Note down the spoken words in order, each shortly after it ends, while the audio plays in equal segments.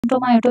to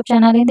my YouTube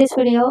channel. In this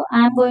video,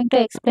 I am going to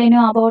explain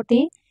you about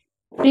the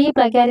free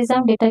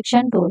plagiarism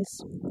detection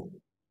tools.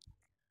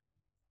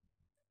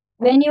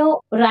 When you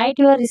write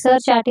your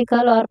research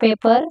article or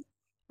paper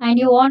and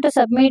you want to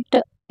submit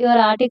your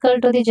article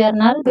to the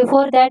journal,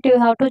 before that you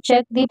have to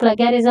check the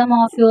plagiarism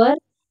of your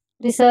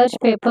research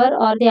paper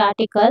or the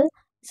article.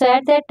 So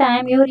at that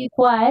time you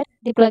require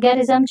the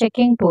plagiarism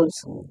checking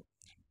tools.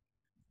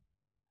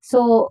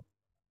 So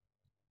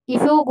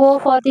if you go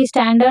for the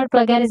standard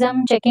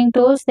plagiarism checking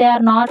tools, they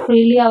are not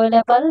freely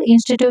available.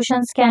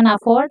 Institutions can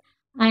afford,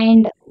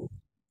 and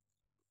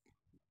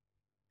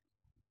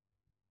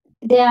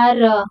they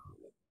are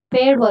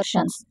paid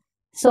versions.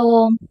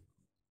 So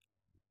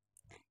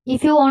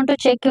if you want to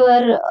check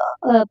your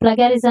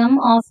plagiarism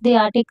of the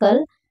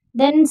article,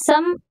 then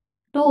some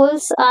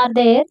tools are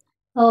there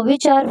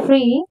which are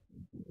free.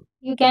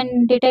 You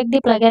can detect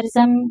the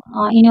plagiarism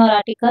in your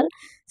article.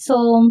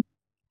 So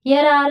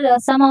here are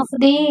some of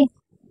the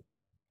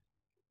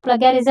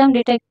plagiarism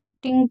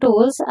detecting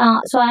tools.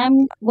 So I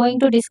am going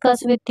to discuss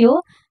with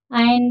you,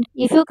 and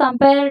if you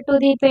compare to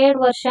the paid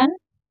version,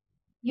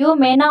 you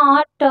may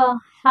not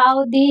have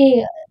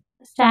the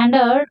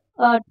standard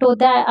up to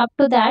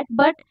that,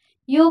 but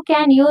you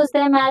can use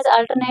them as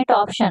alternate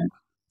option,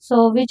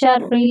 so which are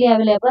freely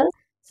available.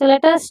 So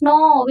let us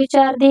know which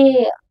are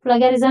the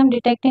plagiarism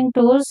detecting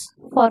tools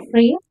for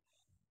free.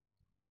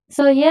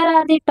 So here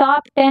are the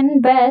top 10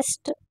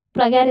 best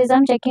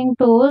plagiarism checking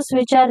tools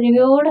which are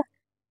reviewed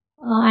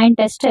and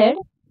tested.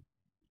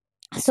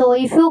 So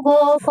if you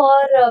go for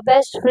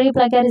best free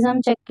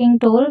plagiarism checking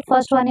tool,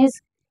 first one is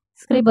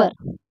Scribbr.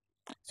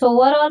 So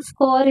overall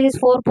score is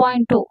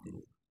 4.2,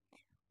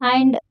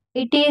 and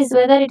it is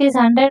whether it is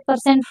 100%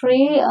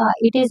 free.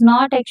 It is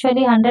not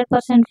actually 100%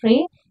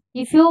 free.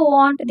 If you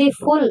want the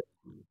full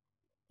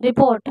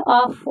report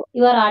of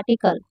your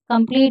article,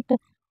 complete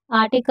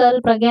article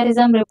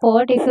plagiarism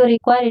report, if you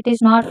require, it is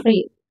not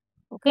free.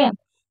 Okay.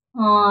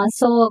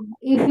 So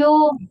if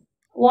you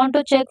want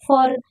to check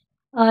for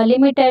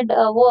limited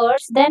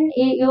words, then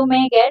you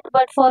may get,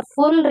 but for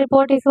full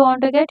report if you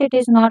want to get, it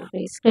is not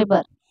free.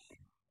 Scribbr.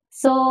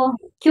 So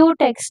Q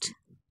text,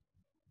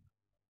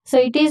 so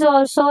it is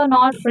also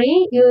not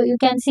free. You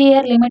can see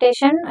here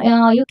limitation.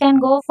 You can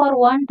go for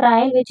one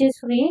trial which is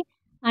free,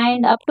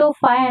 and up to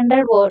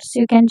 500 words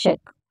you can check.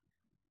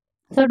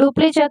 So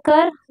Dupli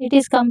checker, it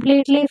is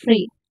completely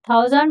free.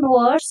 1000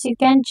 words you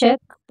can check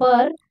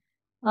per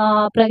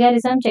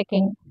plagiarism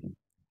checking,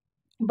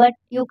 but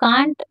you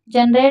can't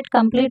generate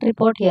complete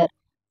report here.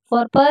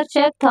 For per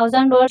check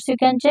 1000 words you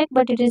can check,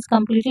 but it is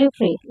completely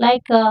free.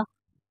 Like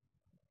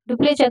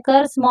Dupli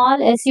checker, small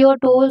SEO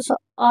tools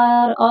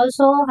are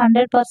also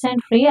 100%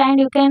 free, and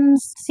you can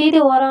see the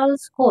overall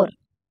score.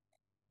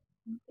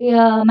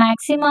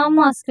 Maximum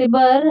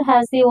Scribbr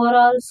has the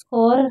overall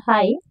score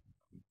high,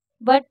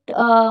 but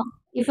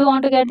if you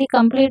want to get the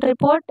complete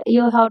report,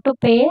 you have to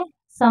pay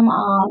some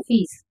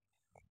fees.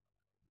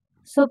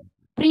 So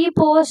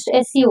pre-post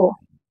SEO,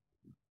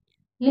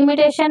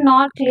 limitation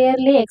not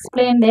clearly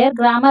explained there.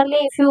 Grammarly,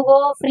 if you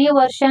go free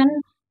version,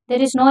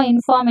 there is no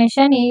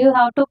information. You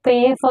have to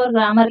pay for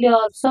Grammarly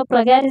also.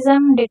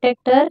 Plagiarism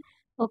detector,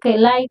 okay,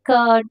 like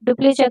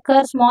Dupli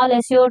checker, small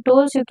SEO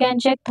tools, you can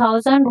check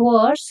 1000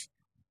 words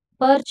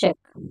per check.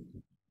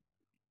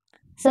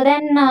 So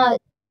then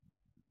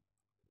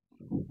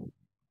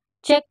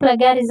check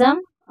plagiarism.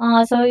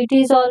 So it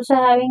is also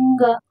having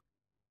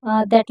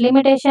that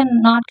limitation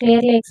not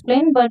clearly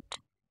explained, but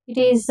it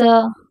is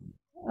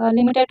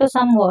limited to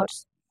some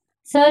words.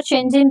 Search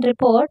engine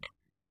report,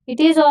 it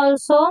is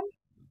also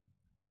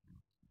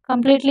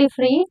completely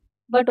free,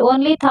 but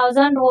only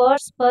 1000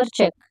 words per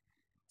check.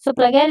 So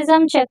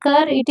plagiarism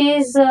checker, it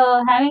is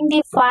having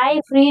the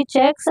 5 free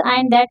checks,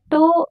 and that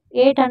too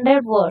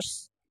 800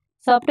 words.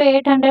 So up to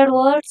 800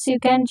 words you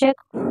can check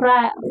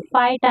 5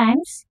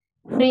 times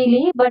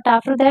freely, but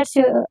after that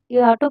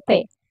you have to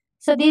pay.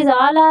 So these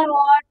all are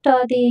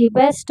what the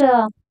best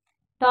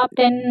top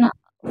 10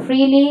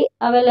 freely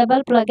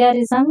available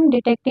plagiarism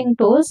detecting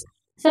tools.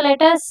 So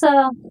let us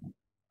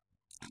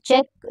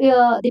check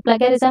the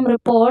plagiarism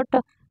report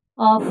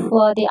of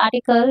the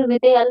article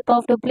with the help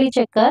of Dupli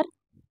checker.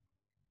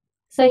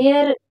 So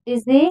here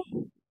is the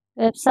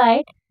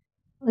website.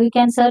 We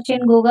can search in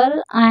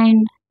Google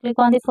and click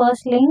on the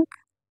first link.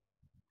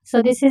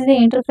 So this is the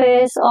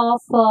interface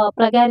of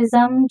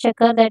plagiarism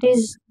checker, that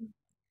is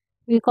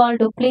we call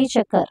Dupli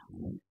checker.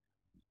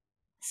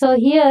 So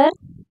here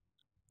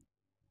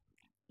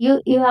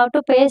you have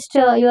to paste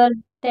your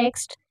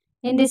text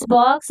in this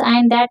box,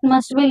 and that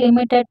must be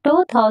limited to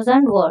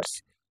 1000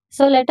 words.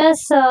 So let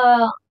us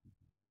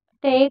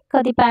take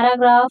the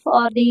paragraph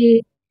or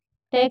the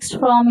text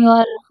from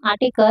your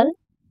article.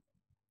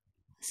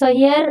 So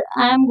here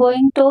I am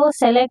going to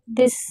select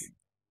this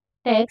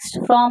text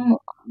from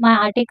my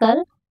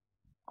article,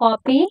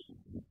 copy,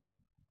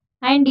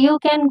 and you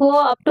can go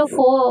up to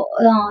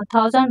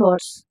 4000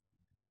 words.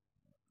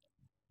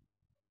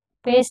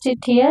 Paste it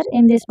here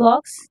in this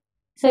box.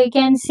 So you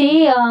can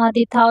see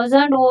the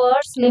 1000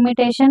 words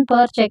limitation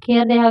per check,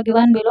 here they have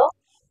given below,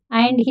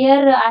 and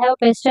here I have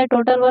pasted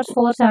total words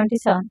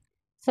 477.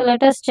 So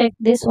let us check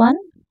this one.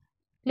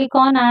 Click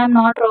on I am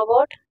not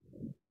robot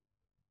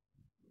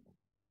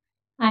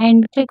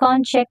and click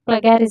on check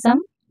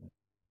plagiarism.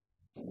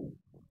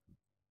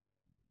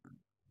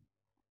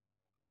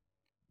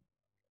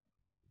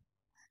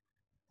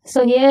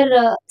 So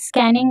here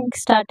scanning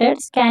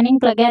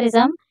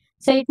plagiarism.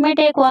 So it may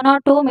take 1 or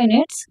 2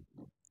 minutes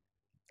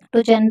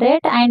to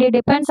generate, and it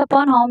depends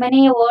upon how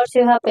many words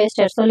you have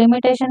pasted. So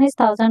limitation is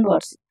 1000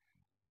 words.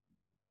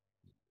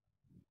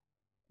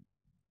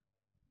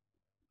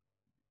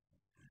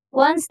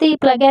 Once the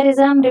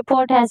plagiarism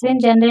report has been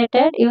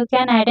generated, you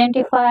can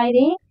identify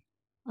the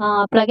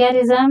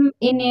plagiarism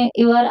in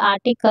your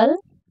article,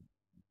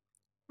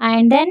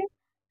 and then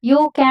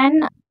you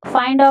can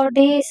find out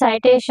the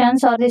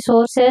citations or the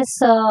sources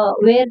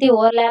where the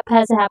overlap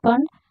has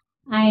happened,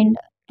 and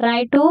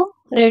try to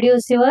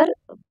reduce your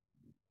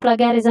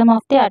plagiarism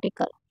of the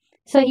article.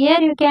 So here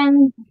you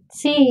can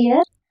see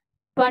here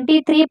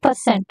 23%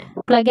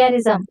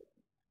 plagiarism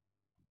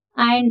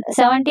and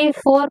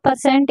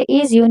 74%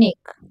 is unique.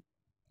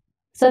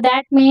 So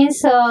that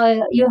means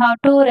you have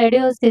to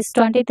reduce this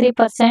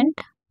 23%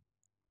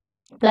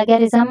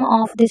 plagiarism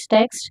of this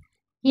text.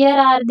 Here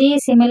are the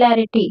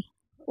similarity,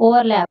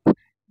 overlap.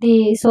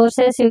 The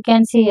sources you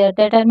can see here,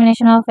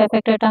 determination of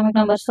effective atomic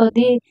number. So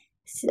the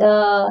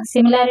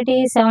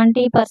similarity is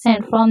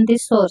 70% from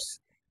this source.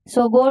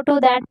 So go to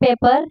that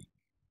paper,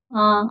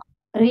 uh,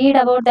 read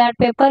about that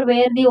paper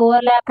where the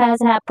overlap has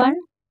happened,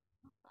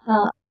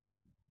 uh,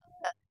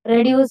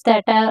 reduce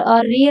that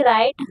or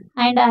rewrite,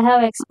 and I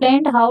have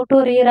explained how to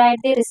rewrite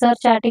the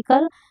research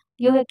article.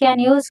 You can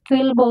use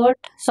Quillbot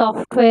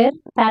software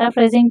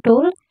paraphrasing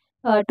tool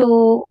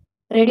to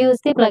reduce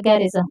the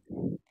plagiarism.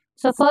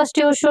 So first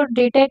you should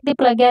detect the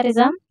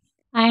plagiarism,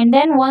 and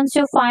then once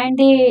you find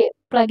the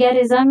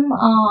plagiarism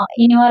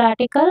in your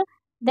article,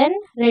 then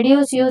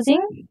reduce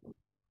using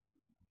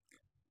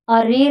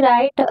or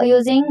rewrite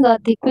using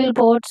the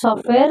Quillbot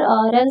software,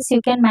 or else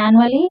you can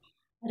manually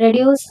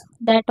reduce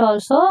that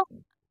also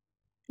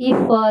if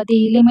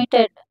the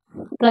limited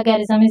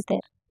plagiarism is there.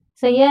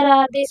 So here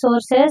are the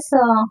sources.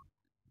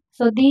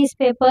 So these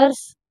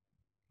papers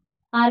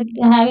are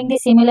having the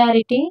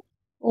similarity,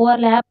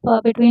 overlap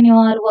between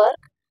your work.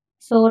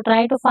 So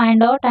try to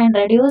find out and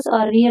reduce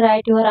or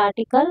rewrite your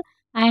article.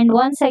 And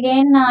once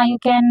again, you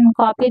can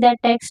copy that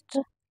text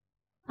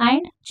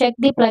and check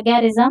the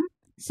plagiarism,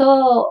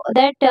 so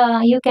that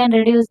you can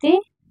reduce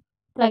the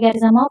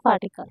plagiarism of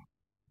article.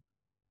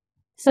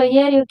 So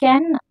here you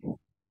can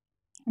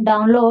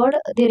download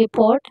the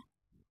report.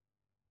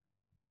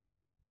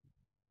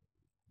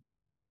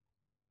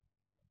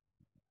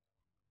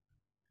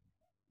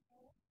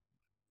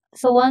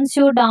 So once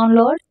you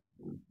download,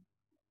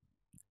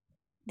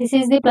 this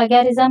is the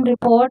plagiarism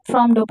report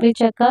from Dupli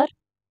checker.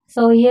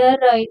 So here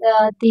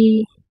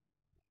the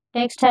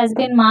text has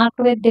been marked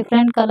with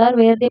different color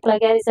where the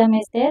plagiarism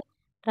is there.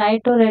 Try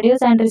to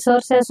reduce, and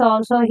resources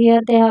also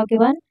here they have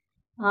given.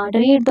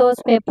 Read those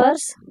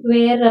papers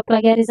where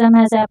plagiarism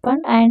has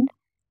happened and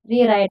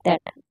rewrite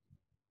that.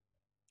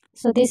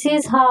 So this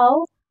is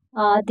how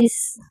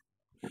this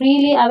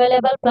freely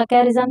available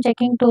plagiarism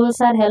checking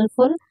tools are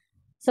helpful.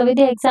 So with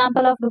the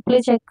example of Dupli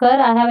checker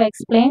I have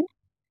explained.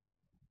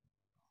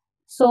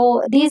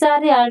 So these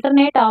are the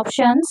alternate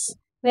options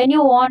when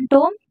you want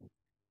to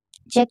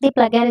check the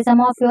plagiarism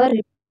of your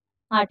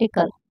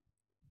article.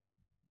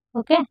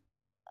 Okay.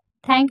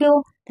 Thank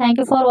you. Thank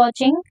you for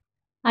watching.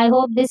 I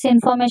hope this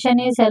information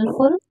is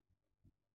helpful.